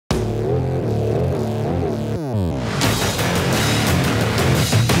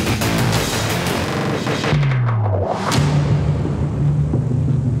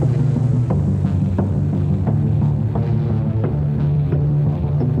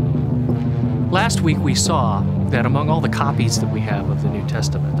Last week we saw that among all the copies that we have of the New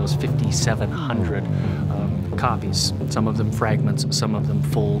Testament, those 5,700 copies, some of them fragments, some of them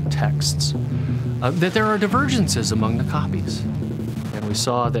full texts, that there are divergences among the copies. And we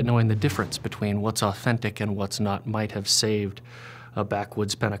saw that knowing the difference between what's authentic and what's not might have saved a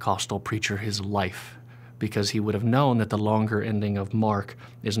backwoods Pentecostal preacher his life, because he would have known that the longer ending of Mark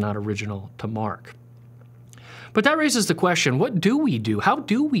is not original to Mark. But that raises the question, what do we do? How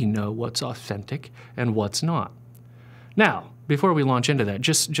do we know what's authentic and what's not? Now, before we launch into that,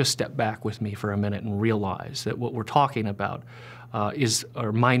 just step back with me for a minute and realize that what we're talking about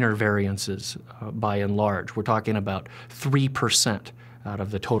are minor variances by and large. We're talking about 3% out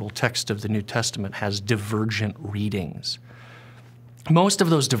of the total text of the New Testament has divergent readings. Most of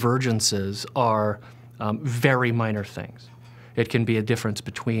those divergences are very minor things. It can be a difference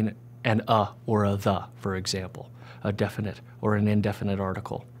between an or a the, for example, a definite or an indefinite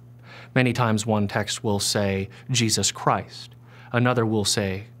article. Many times one text will say Jesus Christ. Another will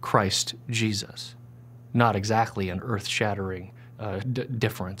say Christ Jesus. Not exactly an earth-shattering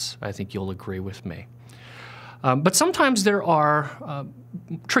difference. I think you'll agree with me. But sometimes there are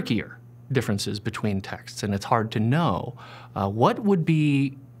trickier differences between texts, and it's hard to know what would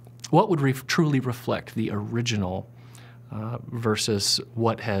truly reflect the original versus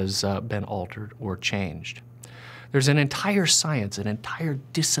what has been altered or changed. There's an entire science, an entire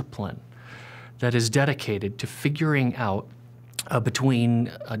discipline that is dedicated to figuring out between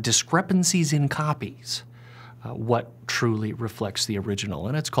discrepancies in copies what truly reflects the original,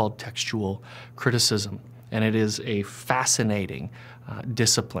 and it's called textual criticism, and it is a fascinating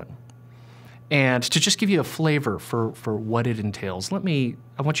discipline. And to just give you a flavor for what it entails, I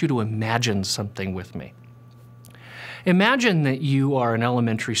want you to imagine something with me. Imagine that you are an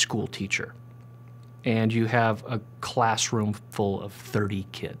elementary school teacher and you have a classroom full of 30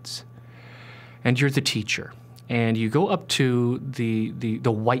 kids. And you're the teacher. And you go up to the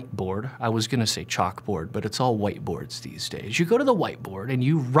whiteboard. I was going to say chalkboard, but it's all whiteboards these days. You go to the whiteboard and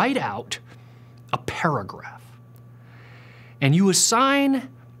you write out a paragraph. And you assign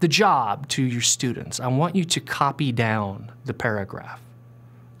the job to your students. I want you to copy down the paragraph.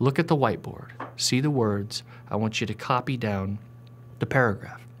 Look at the whiteboard. See the words. I want you to copy down the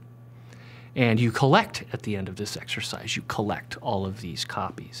paragraph. And you collect, at the end of this exercise, you collect all of these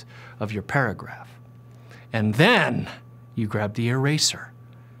copies of your paragraph. And then you grab the eraser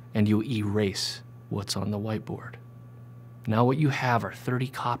and you erase what's on the whiteboard. Now what you have are 30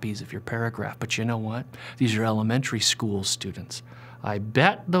 copies of your paragraph, but you know what? These are elementary school students. I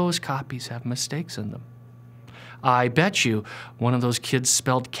bet those copies have mistakes in them. I bet you one of those kids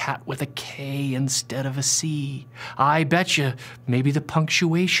spelled cat with a K instead of a C. I bet you maybe the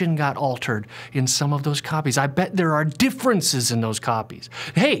punctuation got altered in some of those copies. I bet there are differences in those copies.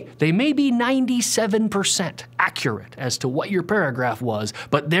 Hey, they may be 97% accurate as to what your paragraph was,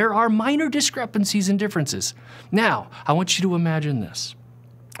 but there are minor discrepancies and differences. Now, I want you to imagine this.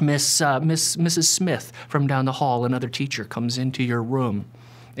 Mrs. Smith from down the hall, another teacher, comes into your room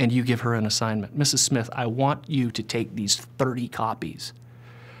and you give her an assignment. Mrs. Smith, I want you to take these 30 copies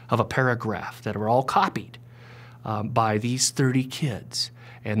of a paragraph that are all copied by these 30 kids.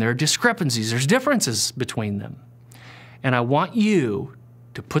 And there are discrepancies, there's differences between them. And I want you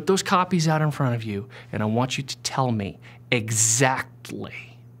to put those copies out in front of you, and I want you to tell me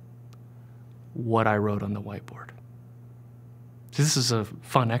exactly what I wrote on the whiteboard. This is a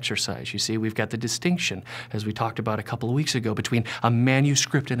fun exercise, you see. We've got the distinction, as we talked about a couple of weeks ago, between a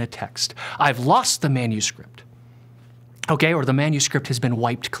manuscript and a text. I've lost the manuscript, okay, or the manuscript has been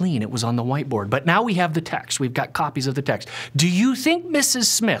wiped clean. It was on the whiteboard. But now we have the text. We've got copies of the text. Do you think Mrs.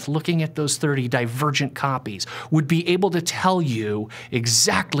 Smith, looking at those 30 divergent copies, would be able to tell you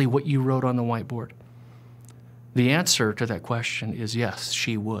exactly what you wrote on the whiteboard? The answer to that question is yes,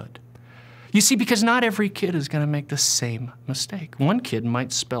 she would. You see, because not every kid is going to make the same mistake. One kid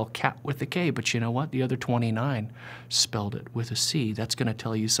might spell cat with a K, but you know what? The other 29 spelled it with a C. That's going to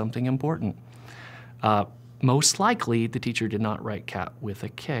tell you something important. Most likely, the teacher did not write cat with a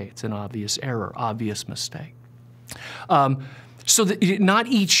K. It's an obvious error, obvious mistake. So that not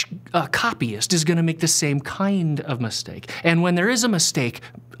each copyist is going to make the same kind of mistake. And when there is a mistake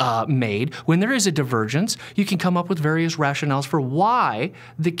made, when there is a divergence, you can come up with various rationales for why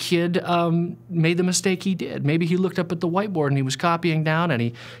the kid made the mistake he did. Maybe he looked up at the whiteboard and he was copying down,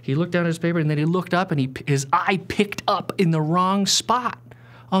 and he looked down at his paper, and then he looked up and his eye picked up in the wrong spot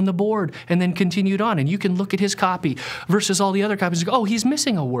on the board and then continued on. And you can look at his copy versus all the other copies and go, oh, he's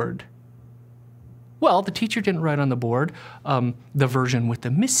missing a word. Well, the teacher didn't write on the board the version with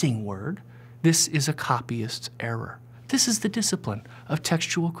the missing word. This is a copyist's error. This is the discipline of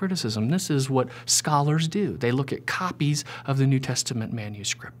textual criticism. This is what scholars do. They look at copies of the New Testament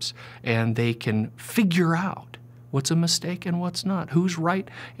manuscripts, and they can figure out what's a mistake and what's not, who's right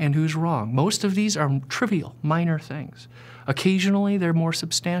and who's wrong. Most of these are trivial, minor things. Occasionally, they're more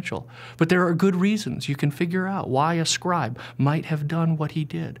substantial, but there are good reasons you can figure out why a scribe might have done what he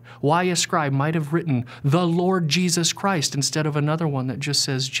did, why a scribe might have written the Lord Jesus Christ instead of another one that just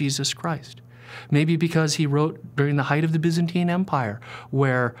says Jesus Christ. Maybe because he wrote during the height of the Byzantine Empire,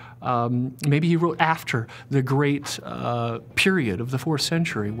 where maybe he wrote after the great period of the 4th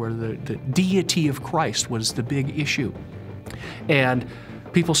century, where the deity of Christ was the big issue. And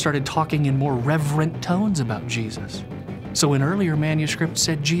people started talking in more reverent tones about Jesus. So an earlier manuscript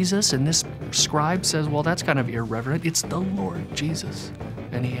said Jesus, and this scribe says, well, that's kind of irreverent. It's the Lord Jesus.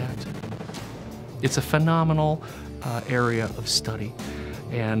 And he adds it. It's a phenomenal area of study.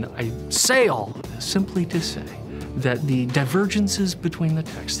 And I say all of this simply to say that the divergences between the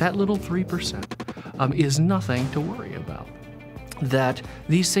texts, that little 3%, is nothing to worry about. That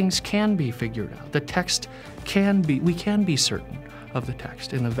these things can be figured out. The text can be, we can be certain of the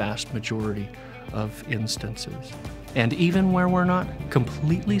text in the vast majority of instances. And even where we're not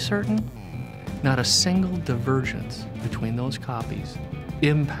completely certain, not a single divergence between those copies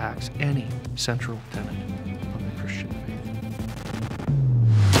impacts any central tenet.